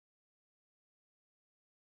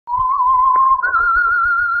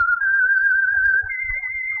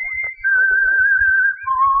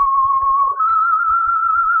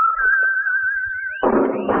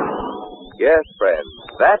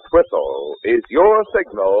is your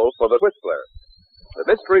signal for the Whistler, the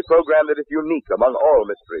mystery program that is unique among all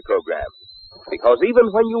mystery programs. Because even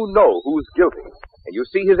when you know who's guilty, and you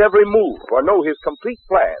see his every move or know his complete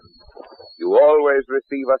plan, you always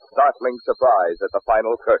receive a startling surprise at the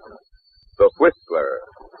final curtain. The Whistler.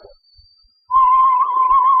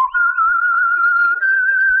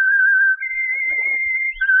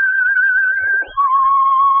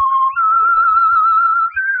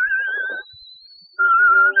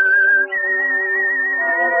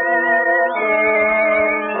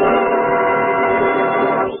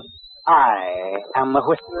 I am the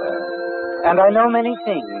Whistler, and I know many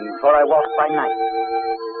things, for I walk by night.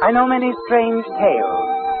 I know many strange tales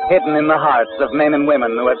hidden in the hearts of men and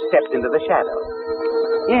women who have stepped into the shadows.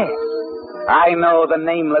 Yes, I know the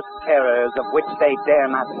nameless terrors of which they dare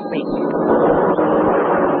not speak.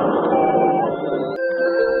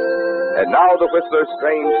 And now the Whistler's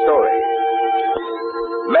strange story.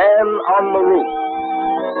 Man on the Roof.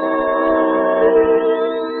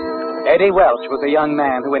 Eddie Welch was a young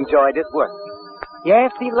man who enjoyed his work.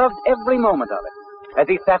 Yes, he loved every moment of it, as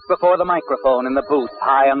he sat before the microphone in the booth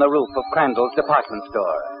high on the roof of Crandall's department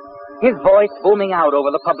store, his voice booming out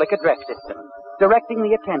over the public address system, directing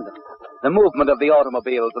the attendants, the movement of the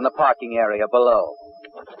automobiles in the parking area below.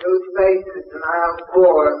 2 spaces in aisle 4,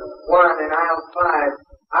 1 in aisle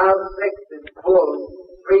 5, aisle 6 is full,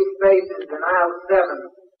 3 spaces in aisle 7,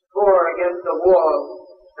 4 against the wall.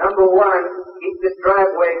 Number 1, keep the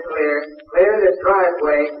driveway clear. Clear the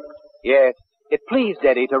driveway. Yes, it pleased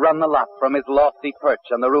Eddie to run the lot from his lofty perch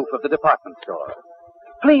on the roof of the department store.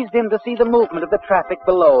 Pleased him to see the movement of the traffic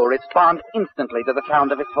below respond instantly to the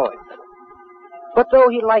sound of his voice. But though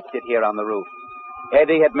he liked it here on the roof,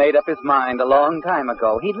 Eddie had made up his mind a long time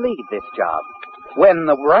ago he'd leave this job when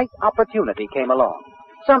the right opportunity came along,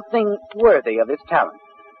 something worthy of his talent.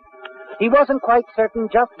 He wasn't quite certain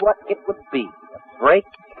just what it would be, a break,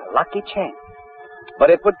 a lucky chance. But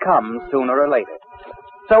it would come sooner or later.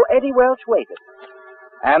 So Eddie Welch waited.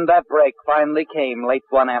 And that break finally came late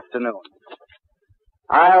one afternoon.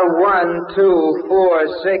 Aisle 1, 2, 4,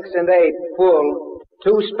 6, and 8, full.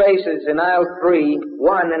 2 spaces in aisle 3,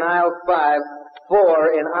 1 in aisle 5,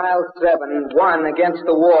 4 in aisle 7, 1 against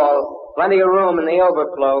the wall. Plenty of room in the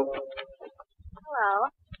overflow. Hello.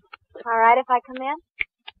 All right if I come in?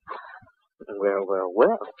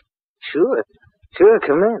 Well. Sure,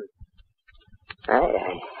 come in.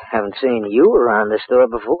 I haven't seen you around the store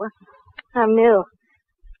before. I'm new.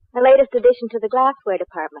 The latest addition to the glassware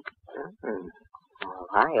department. Well,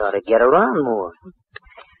 I ought to get around more.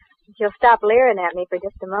 If you'll stop leering at me for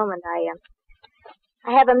just a moment,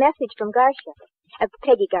 I have a message from Garcia.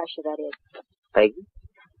 Peggy Garcia, that is. Peggy?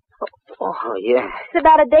 Oh, yeah. It's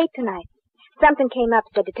about a date tonight. Something came up,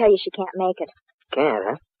 said to tell you she can't make it. Can't,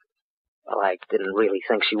 huh? Well, I didn't really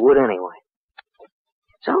think she would anyway.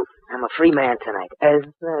 So, I'm a free man tonight.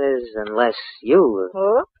 That is, unless you...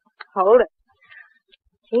 Oh, hold it.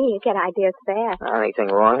 Gee, you get ideas fast.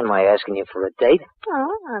 Anything wrong in my asking you for a date?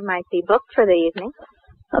 Oh, I might be booked for the evening.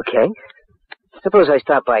 Okay. Suppose I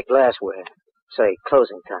stop by glassware, say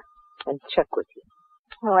closing time, and check with you.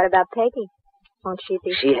 Well, what about Peggy? Won't she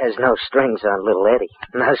be... She has no strings on little Eddie.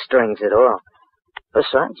 No strings at all.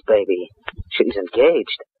 Besides, baby, she's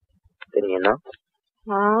engaged. Didn't you know?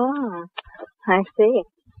 Oh, I see.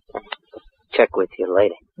 Check with you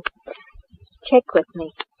later. Check with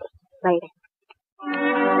me later.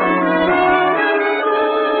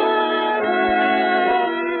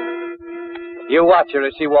 You watch her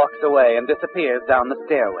as she walks away and disappears down the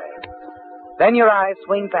stairway. Then your eyes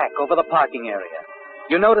swing back over the parking area.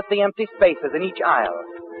 You notice the empty spaces in each aisle.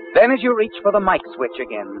 Then as you reach for the mic switch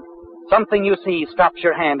again, something you see stops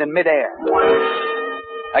your hand in midair.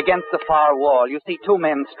 Against the far wall, you see 2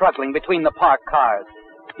 men struggling between the parked cars.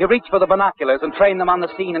 You reach for the binoculars and train them on the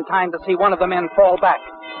scene in time to see one of the men fall back.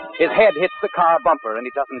 His head hits the car bumper and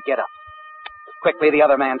he doesn't get up. Quickly, the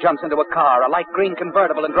other man jumps into a car, a light green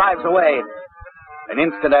convertible, and drives away. An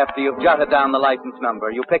instant after you've jotted down the license number,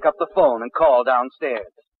 you pick up the phone and call downstairs.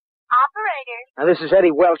 Operator. Now, this is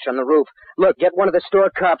Eddie Welch on the roof. Look, get one of the store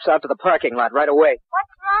cops out to the parking lot right away.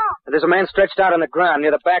 What's wrong? There's a man stretched out on the ground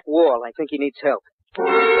near the back wall. I think he needs help.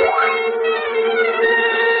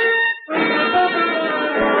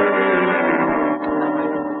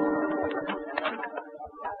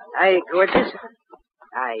 Hey, gorgeous.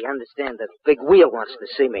 I understand the big wheel wants to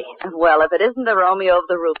see me. Well, if it isn't the Romeo of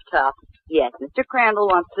the rooftop. Yes, Mr. Crandall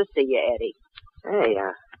wants to see you, Eddie. Hey,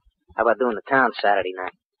 how about doing the town Saturday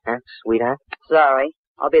night? Huh, sweetheart? Sorry.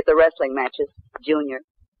 I'll be at the wrestling matches. Junior.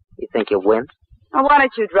 You think you'll win? Now, why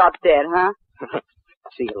don't you drop dead, huh?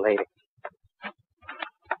 See you later.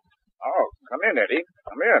 Oh, come in, Eddie.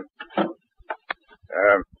 Come in.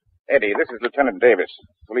 Eddie. This is Lieutenant Davis,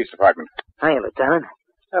 Police Department. Hi, Lieutenant.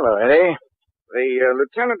 Hello, Eddie. The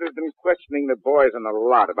lieutenant has been questioning the boys on the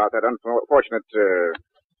lot about that unfortunate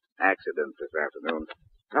accident this afternoon.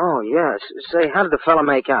 Oh, yes. Say, how did the fella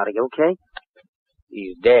make out? Are you okay?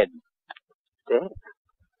 He's dead. Dead?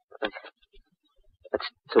 That's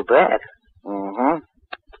too bad. Uh-huh.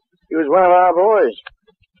 He was one of our boys.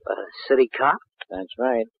 A city cop? That's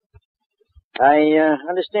right. I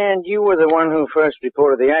understand you were the one who first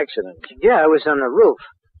reported the accident. Yeah, I was on the roof.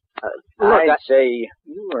 I'd say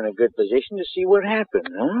you were in a good position to see what happened,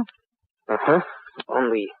 huh? Uh-huh.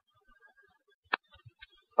 Only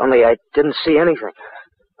I didn't see anything.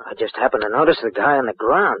 I just happened to notice the guy on the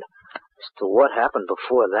ground. As to what happened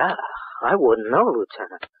before that, I wouldn't know,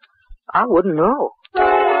 Lieutenant. I wouldn't know.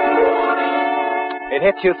 It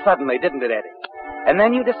hit you suddenly, didn't it, Eddie? And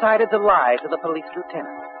then you decided to lie to the police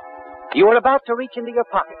lieutenant. You were about to reach into your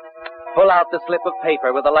pocket, pull out the slip of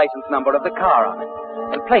paper with the license number of the car on it,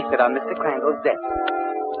 and place it on Mr. Crandall's desk.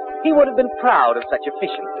 He would have been proud of such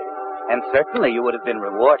efficiency, and certainly you would have been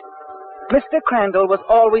rewarded. Mr. Crandall was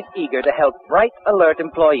always eager to help bright, alert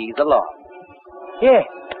employees along. Yes,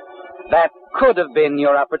 that could have been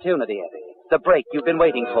your opportunity, Eddie, the break you've been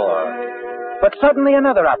waiting for. But suddenly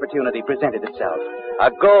another opportunity presented itself,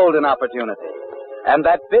 a golden opportunity. And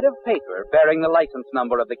that bit of paper bearing the license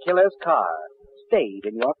number of the killer's car stayed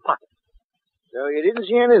in your pocket. So you didn't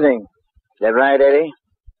see anything. Is that right, Eddie?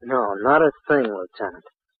 No, not a thing, Lieutenant.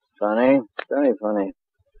 Funny. Very funny.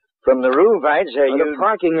 From the roof, I'd say The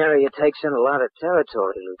parking area takes in a lot of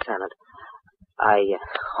territory, Lieutenant. I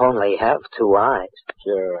only have 2 eyes.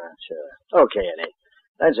 Sure. Okay, Eddie.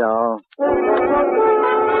 That's all.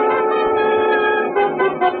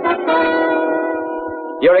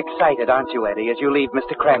 You're excited, aren't you, Eddie, as you leave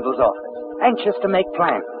Mr. Crandall's office, anxious to make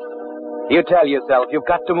plans. You tell yourself you've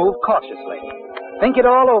got to move cautiously. Think it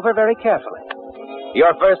all over very carefully.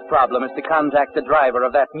 Your first problem is to contact the driver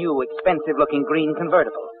of that new, expensive-looking green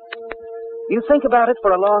convertible. You think about it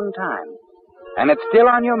for a long time, and it's still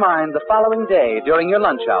on your mind the following day during your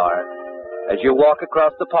lunch hour as you walk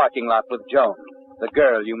across the parking lot with Joan, the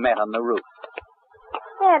girl you met on the roof.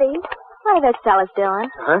 Eddie, what are those fellas doing?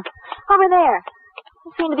 Huh? Over there.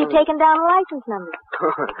 They seem to be taking down the license numbers.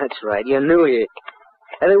 Oh, that's right. You knew you.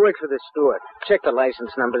 They work for the store. Check the license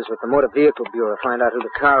numbers with the Motor Vehicle Bureau. Find out who the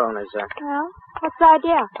car owners are. Well, what's the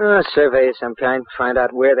idea? A survey of some kind. Find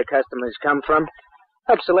out where the customers come from.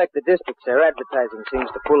 Help select the districts their advertising seems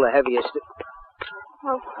to pull the heaviest.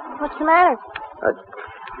 Well, what's the matter?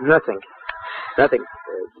 Nothing.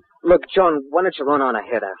 Look, Joan, why don't you run on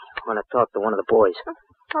ahead? I want to talk to one of the boys.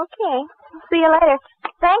 Okay. See you later.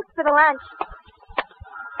 Thanks for the lunch.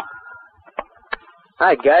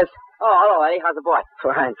 Hi, guys. Oh, hello, Eddie. How's the boy?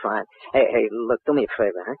 Fine. Hey, look, do me a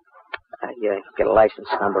favor, huh? I get a license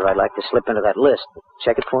number. I'd like to slip into that list.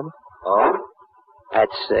 Check it for me. Oh? That's,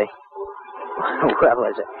 well,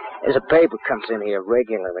 as a babe who comes in here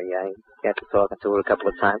regularly, I got to talking to her a couple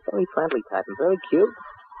of times. Very friendly type and very cute.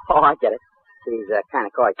 Oh, I get it. She's kind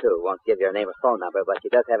of coy, too. Won't give your name or phone number, but she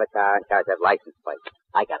does have a car, and cars have license plates.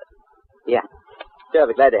 I got it. Yeah. Sure, I'll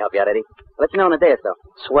be glad to help you out, Eddie. I'll let you know in a day or so.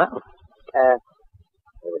 Swell.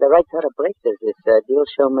 With the right sort of break, does this deal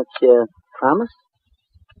show much promise?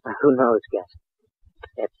 Who knows, guys?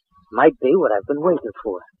 It might be what I've been waiting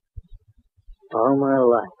for. All my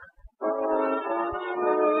life.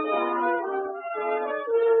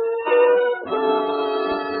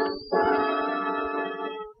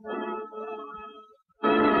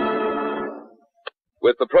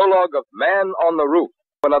 With the prologue of Man on the Roof,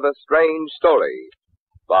 another strange story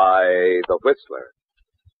by The Whistler.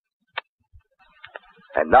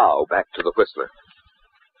 And now, back to The Whistler.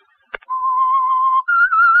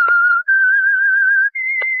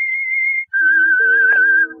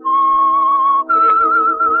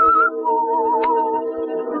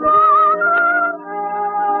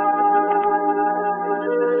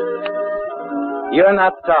 You're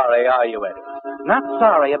not sorry, are you, Eddie? Not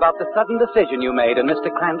sorry about the sudden decision you made in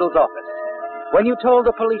Mr. Crandall's office when you told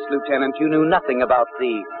the police lieutenant you knew nothing about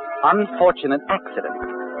the unfortunate accident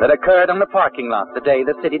that occurred on the parking lot the day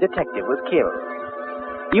the city detective was killed.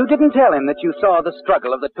 You didn't tell him that you saw the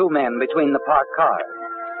struggle of the 2 men between the parked cars,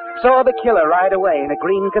 saw the killer ride away in a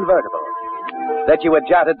green convertible, that you had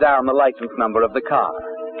jotted down the license number of the car.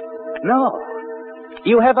 No.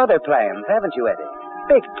 You have other plans, haven't you,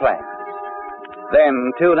 Eddie? Big plans.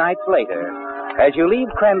 Then, 2 nights later, as you leave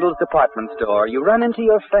Crandall's department store, you run into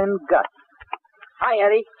your friend Gus. Hi,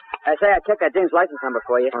 Eddie. I checked that James license number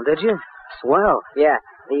for you. Oh, did you? Swell. Yeah,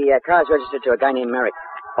 the car's registered to a guy named Merrick.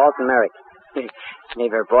 Alton Merrick.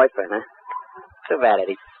 Maybe her boyfriend, huh? Too bad,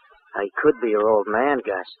 Eddie. I could be your old man,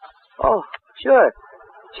 Gus. Oh, sure.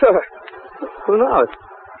 Sure. Who knows?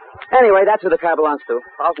 Anyway, that's who the car belongs to.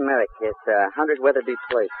 Alton Merrick. It's 100 Weatherby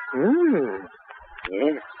Place.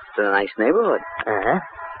 Yeah, it's a nice neighborhood. Uh-huh.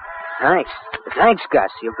 Thanks. Thanks,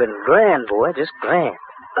 Gus. You've been grand, boy. Just grand.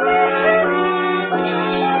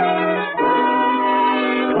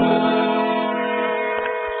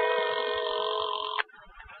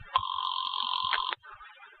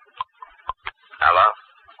 Hello?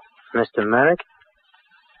 Mr. Merrick?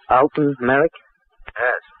 Alton Merrick?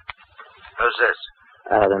 Yes. Who's this?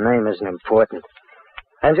 The name isn't important.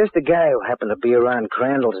 I'm just a guy who happened to be around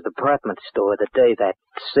Crandall's department store the day that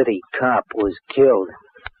city cop was killed.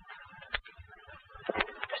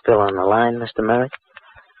 Still on the line, Mr. Merrick?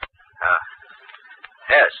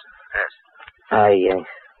 Yes. I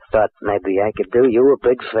thought maybe I could do you a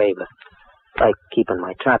big favor. Like keeping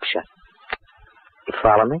my trap shut. You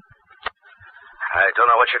follow me? I don't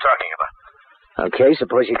know what you're talking about. Okay,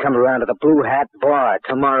 suppose you come around to the Blue Hat Bar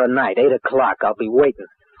tomorrow night, 8 o'clock. I'll be waiting.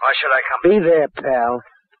 Why should I come? Be there, pal.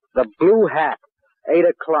 The Blue Hat, 8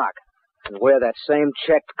 o'clock. And wear that same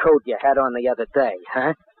checked coat you had on the other day,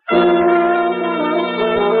 huh?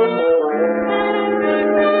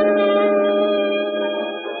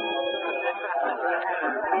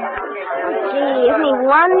 Gee, isn't he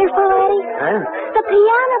wonderful, Eddie? Huh? The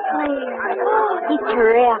piano player. Oh, he's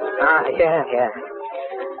terrific. Ah, yeah.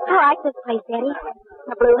 I like this place, Eddie.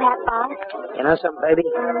 The Blue Hat Bar. You know something, baby?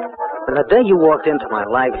 From the day you walked into my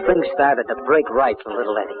life, things started to break right for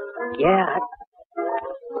little Eddie. Yeah.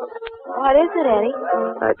 What is it, Eddie?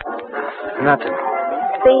 Nothing.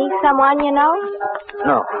 See someone you know?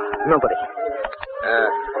 No, nobody.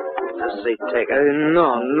 The seat taken.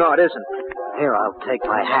 No, it isn't. Here, I'll take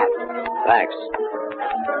my hat. Thanks.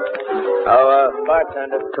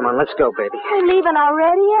 Bartender. Come on, let's go, baby. You're leaving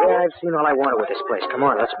already, Eddie? Yeah, I've seen all I wanted with this place. Come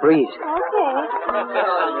on, let's breeze. Okay.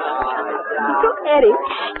 Eddie,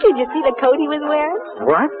 did you see the coat he was wearing?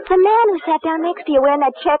 What? The man who sat down next to you wearing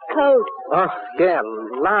that check coat. Oh, yeah,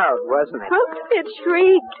 loud, wasn't it? It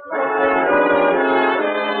shrieked.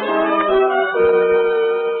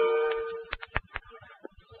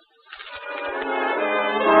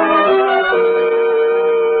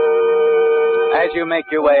 As you make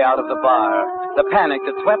your way out of the bar, the panic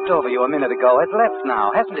that swept over you a minute ago has left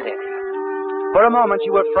now, hasn't it, Eddie? For a moment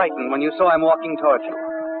you were frightened when you saw him walking towards you.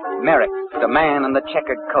 Merrick, the man in the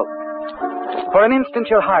checkered coat. For an instant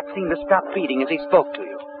your heart seemed to stop beating as he spoke to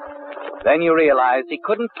you. Then you realized he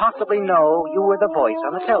couldn't possibly know you were the voice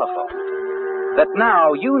on the telephone. That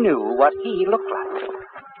now you knew what he looked like.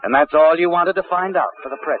 And that's all you wanted to find out for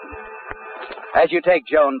the present. As you take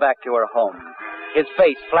Joan back to her home, his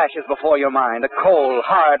face flashes before your mind, a cold,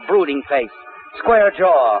 hard, brooding face, square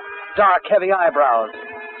jaw, dark, heavy eyebrows.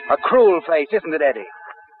 A cruel face, isn't it, Eddie?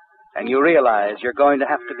 And you realize you're going to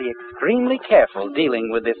have to be extremely careful dealing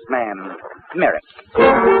with this man, Merrick.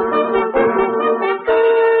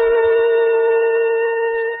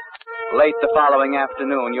 Late the following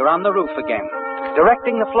afternoon, you're on the roof again,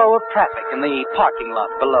 directing the flow of traffic in the parking lot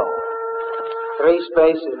below. 3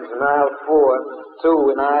 spaces in aisle 4,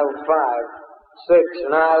 2 in aisle 5, 6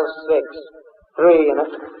 in aisle 6, 3 in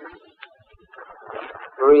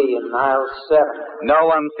aisle 7. No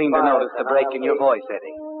one seemed to notice the break in your voice,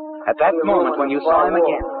 Eddie. At that moment when you saw him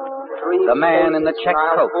again, the man in the checked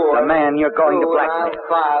coat, the man you're going to blackmail,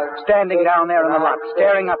 standing down there in the lot,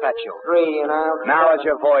 staring up at you. Now as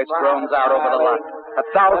your voice drones out over the lot,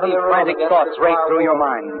 1,000 frantic thoughts race through your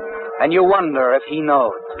mind, and you wonder if he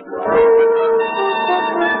knows.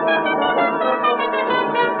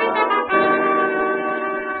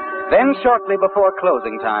 Then shortly before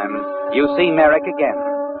closing time, you see Merrick again.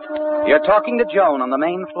 You're talking to Joan on the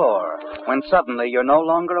main floor, when suddenly you're no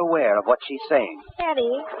longer aware of what she's saying.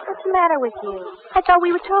 Eddie, what's the matter with you? I thought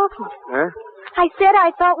we were talking. Huh? I said I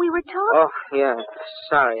thought we were talking. Oh, yeah.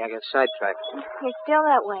 Sorry, I got sidetracked. You're still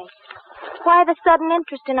that way. Why the sudden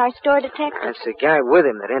interest in our store detective? That's the guy with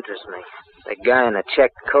him that interests me. The guy in the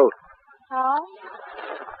checked coat. Oh?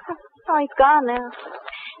 Oh, he's gone now.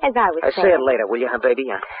 As I was saying. Say it later, will you, baby?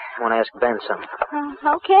 I want to ask Ben something.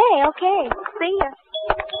 Okay. See ya.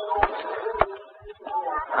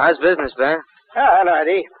 How's business, Ben? Oh, hello,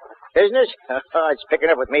 Eddie. Business? Oh, it's picking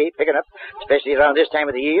up with me, picking up. Especially around this time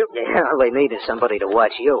of the year. Yeah, all they need is somebody to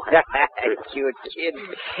watch you. Cute kid.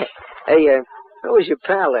 Hey, who was your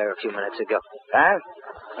pal there a few minutes ago? Pal?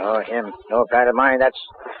 Oh, him. No pal of mine. That's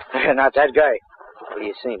not that guy. Well,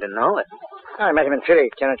 you seem to know it. I met him in Philly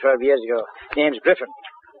 10 or 12 years ago. Name's Griffin.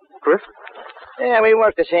 Griffin? Yeah, we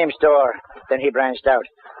worked the same store. Then he branched out.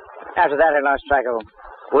 After that, I lost track of him.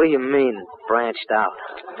 What do you mean, branched out?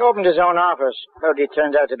 He opened his own office, but he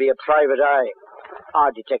turned out to be a private eye.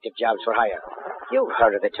 Odd detective jobs for hire. You've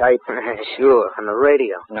heard of the type. Sure, on the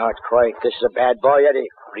radio. Not quite. This is a bad boy, Eddie.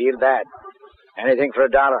 Real bad. Anything for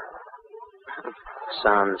 $1.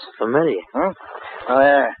 Sounds familiar. Huh? Oh,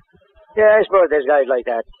 yeah. Yeah, I suppose there's guys like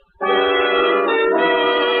that.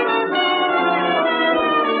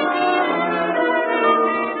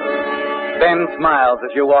 Ben smiles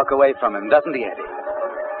as you walk away from him, doesn't he, Eddie?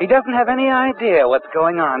 He doesn't have any idea what's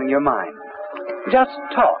going on in your mind. Just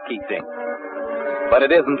talk, he thinks. But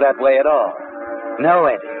it isn't that way at all. No,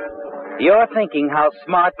 Eddie. You're thinking how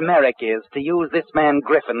smart Merrick is to use this man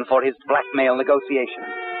Griffin for his blackmail negotiations.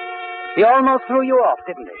 He almost threw you off,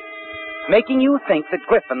 didn't he? Making you think that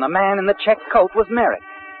Griffin, the man in the check coat, was Merrick.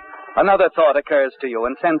 Another thought occurs to you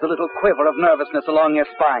and sends a little quiver of nervousness along your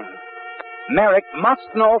spine. Merrick must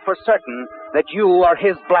know for certain that you are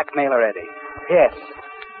his blackmailer, Eddie. Yes.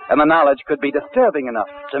 And the knowledge could be disturbing enough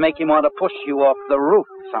to make him want to push you off the roof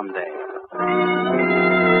someday.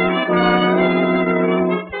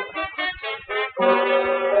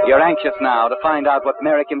 You're anxious now to find out what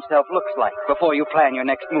Merrick himself looks like before you plan your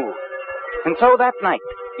next move. And so that night,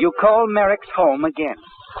 you call Merrick's home again.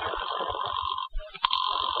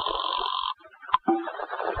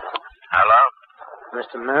 Hello?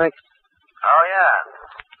 Mr. Merrick? Oh, yeah.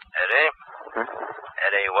 Eddie? Huh?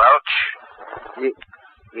 Eddie Welch?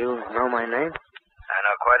 You know my name? I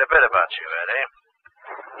know quite a bit about you, Eddie.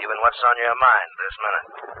 Even what's on your mind this minute.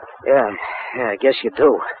 Yeah, I guess you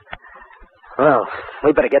do. Well,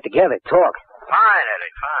 we better get together, talk. Fine,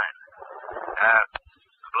 Eddie, fine.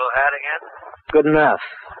 Blue hat again? Good enough.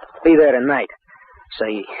 Be there tonight.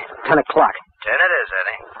 Say, 10 o'clock. 10 it is,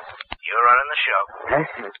 Eddie. You're running the show. Huh?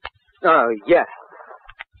 Oh, yeah.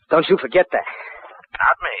 Don't you forget that.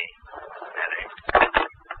 Not me, Eddie.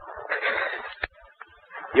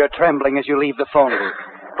 You're trembling as you leave the phone booth,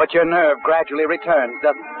 but your nerve gradually returns,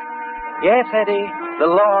 doesn't it? Yes, Eddie, the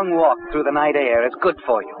long walk through the night air is good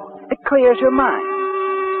for you. It clears your mind.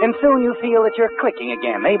 And soon you feel that you're clicking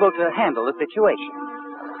again, able to handle the situation.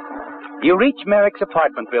 You reach Merrick's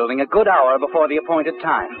apartment building a good hour before the appointed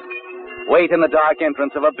time. Wait in the dark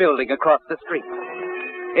entrance of a building across the street.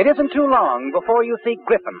 It isn't too long before you see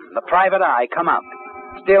Griffin, the private eye, come out,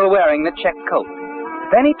 still wearing the check coat.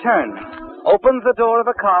 Then he turns, opens the door of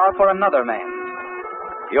a car for another man.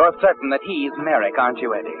 You're certain that he's Merrick, aren't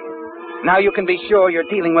you, Eddie? Now you can be sure you're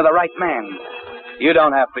dealing with the right man. You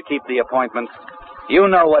don't have to keep the appointment. You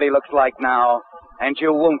know what he looks like now, and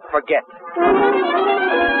you won't forget.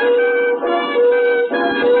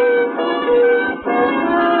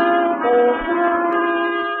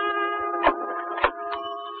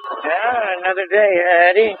 Another day,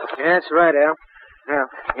 Eddie. Yeah, that's right, Al. Well,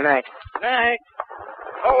 good night. Night.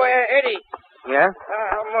 Oh, Eddie. Yeah?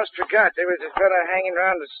 I almost forgot. There was a fella hanging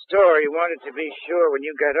around the store. He wanted to be sure when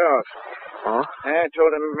you got off. Oh? I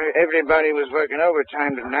told him everybody was working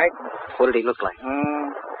overtime tonight. What did he look like?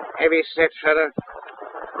 Heavy-set fella.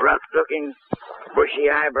 Rough-looking, bushy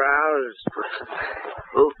eyebrows.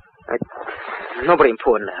 Who? Nobody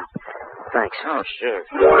important, Al. Thanks. Oh, sure.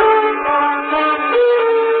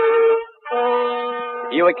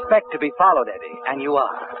 You expect to be followed, Eddie, and you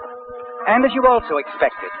are. And as you also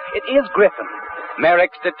expected, it is Griffin,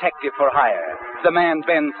 Merrick's detective for hire, the man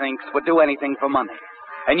Ben thinks would do anything for money.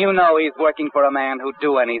 And you know he's working for a man who'd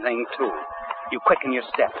do anything, too. You quicken your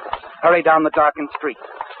step, hurry down the darkened street.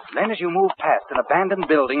 Then as you move past an abandoned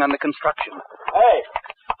building under construction. Hey,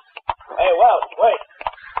 Welch, wait.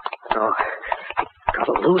 Oh,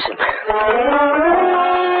 gotta lose him.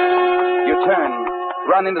 You turn,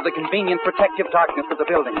 run into the convenient protective darkness of the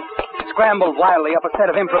building, scramble wildly up a set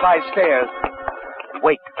of improvised stairs.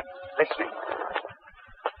 Wait, listening.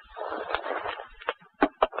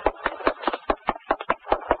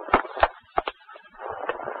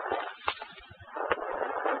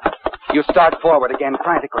 You start forward again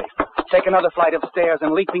frantically, take another flight of stairs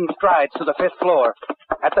and leaping strides to the 5th floor.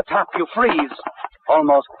 At the top, you freeze,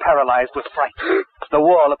 almost paralyzed with fright. The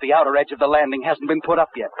wall at the outer edge of the landing hasn't been put up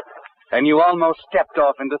yet, and you almost stepped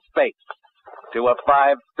off into space to a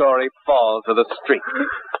 5-story fall to the street.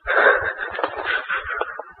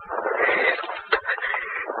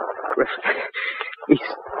 Griffin, he's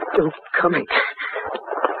still coming.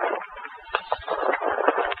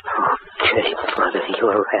 Okay, brother,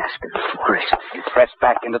 you're asking for it. You press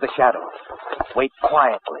back into the shadows. Wait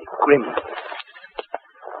quietly, grimly.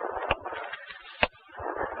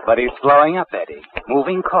 But he's slowing up, Eddie,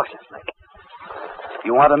 moving cautiously.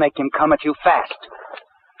 You want to make him come at you fast.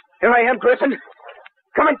 Here I am, Griffin.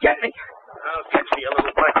 Come and get me. I'll catch you,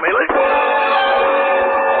 little blackmailer.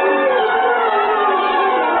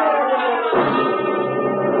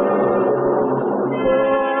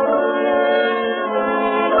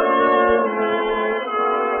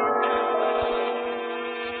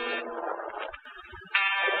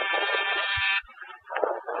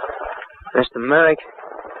 Merrick.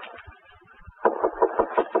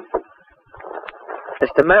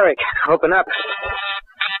 Mr. Merrick, open up.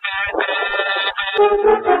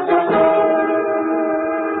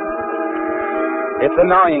 It's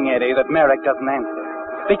annoying, Eddie, that Merrick doesn't answer.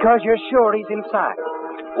 Because you're sure he's inside,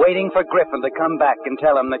 waiting for Griffin to come back and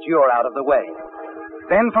tell him that you're out of the way.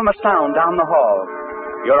 Then from a sound down the hall,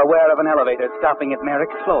 you're aware of an elevator stopping at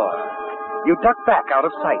Merrick's floor. You duck back out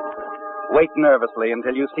of sight. Wait nervously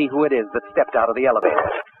until you see who it is that stepped out of the elevator.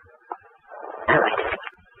 Merrick.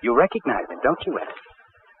 You recognize him, don't you, Eddie?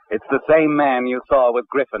 It's the same man you saw with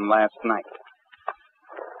Griffin last night.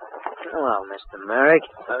 Hello, Mr. Merrick.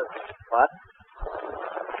 What?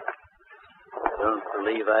 I don't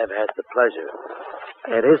believe I've had the pleasure.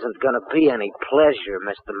 It isn't going to be any pleasure,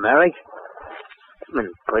 Mr. Merrick. You've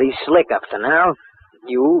been pretty slick up to now.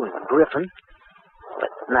 You and Griffin. But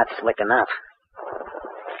not slick enough.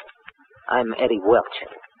 I'm Eddie Welch.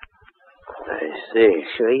 I see.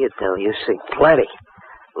 Sure you do. You see plenty.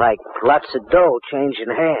 Like lots of dough changing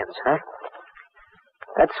hands, huh?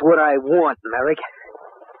 That's what I want, Merrick.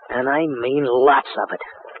 And I mean lots of it.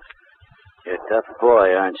 You're a tough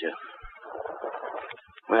boy, aren't you?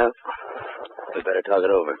 Well, we better talk it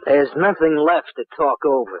over. There's nothing left to talk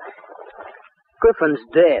over. Griffin's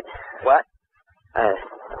dead. What?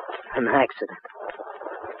 An accident.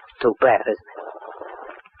 Too bad, isn't it?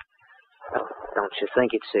 Well, don't you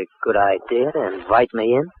think it's a good idea to invite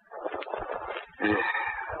me in?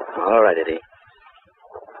 All right, Eddie.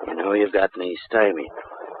 You know you've got me stymied.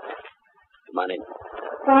 Come on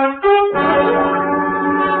in.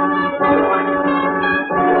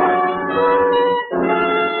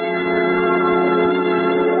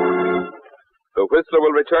 The Whistler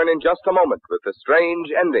will return in just a moment with the strange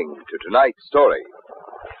ending to tonight's story.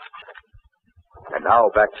 And now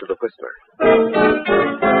back to the Whistler.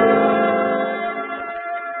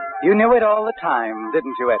 You knew it all the time,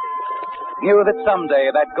 didn't you, Eddie? Knew that someday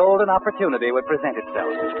that golden opportunity would present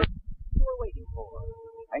itself. You were waiting for it,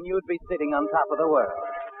 and you'd be sitting on top of the world.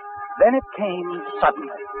 Then it came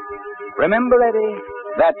suddenly. Remember, Eddie,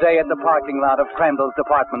 that day at the parking lot of Crandall's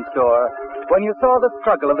department store, when you saw the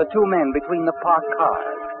struggle of the two men between the parked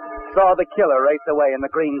cars, saw the killer race away in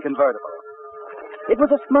the green convertible. It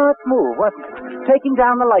was a smart move, wasn't it? Taking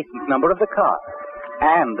down the license number of the car.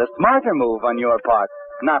 And a smarter move on your part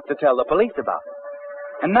not to tell the police about it.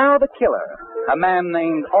 And now the killer, a man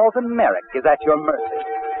named Alton Merrick, is at your mercy.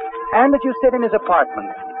 And as you sit in his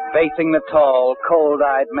apartment, facing the tall,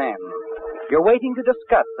 cold-eyed man, you're waiting to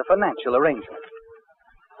discuss the financial arrangement.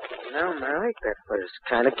 You know, Merrick, that was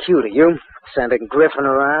kind of cute of you, sending Griffin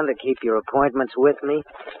around to keep your appointments with me,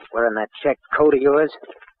 wearing that checked coat of yours.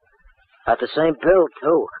 Got the same bill,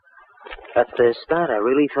 too. At the start, I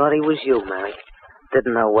really thought he was you, Merrick.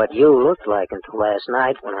 Didn't know what you looked like until last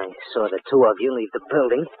night when I saw the two of you leave the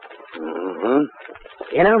building.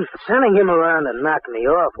 Mm-hmm. You know, sending him around to knock me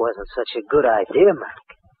off wasn't such a good idea,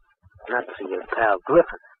 Merrick. Not for your pal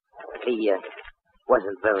Griffin. He,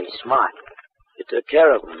 wasn't very smart. You took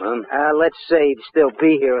care of him, huh? Let's say he'd still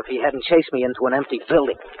be here if he hadn't chased me into an empty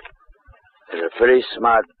building. You're a pretty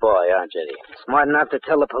smart boy, aren't you, Eddie? Smart enough to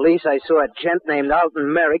tell the police I saw a gent named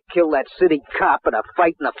Alton Merrick kill that city cop in a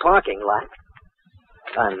fight in a parking lot.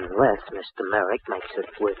 Unless Mr. Merrick makes it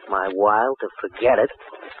worth my while to forget it.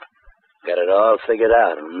 Got it all figured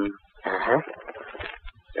out, Uh-huh.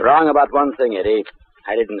 You're wrong about one thing, Eddie.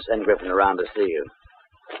 I didn't send Griffin around to see you.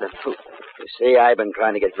 You see, I've been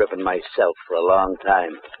trying to get Griffin myself for a long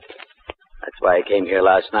time. That's why I came here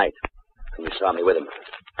last night, and you saw me with him.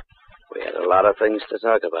 We had a lot of things to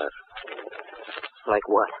talk about. Like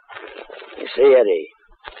what? You see, Eddie,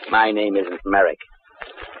 my name isn't Merrick.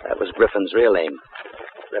 That was Griffin's real name.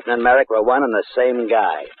 Griffin and Merrick were one and the same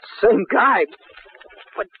guy. Same guy?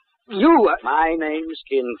 But you... My name's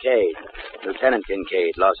Kincaid. Lieutenant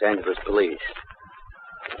Kincaid, Los Angeles Police.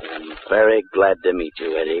 I'm very glad to meet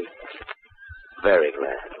you, Eddie. Very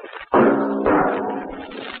glad.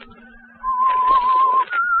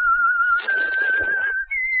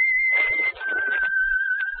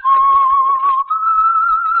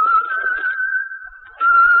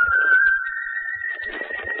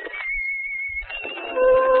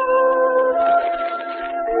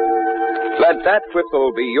 Let that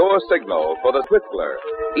whistle be your signal for the Whistler,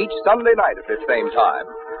 each Sunday night at this same time.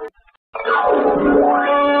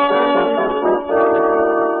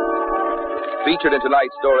 Featured in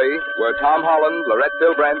tonight's story were Tom Holland, Lorette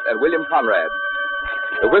Bilbrant, and William Conrad.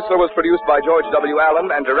 The Whistler was produced by George W. Allen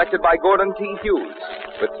and directed by Gordon T. Hughes,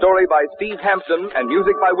 with story by Steve Hampton and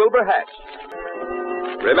music by Wilbur Hatch.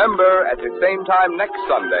 Remember, at the same time next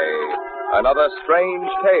Sunday, another strange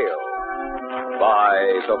tale by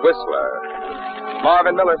The Whistler.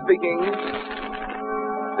 Marvin Miller speaking.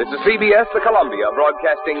 This is CBS, the Columbia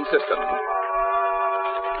Broadcasting System.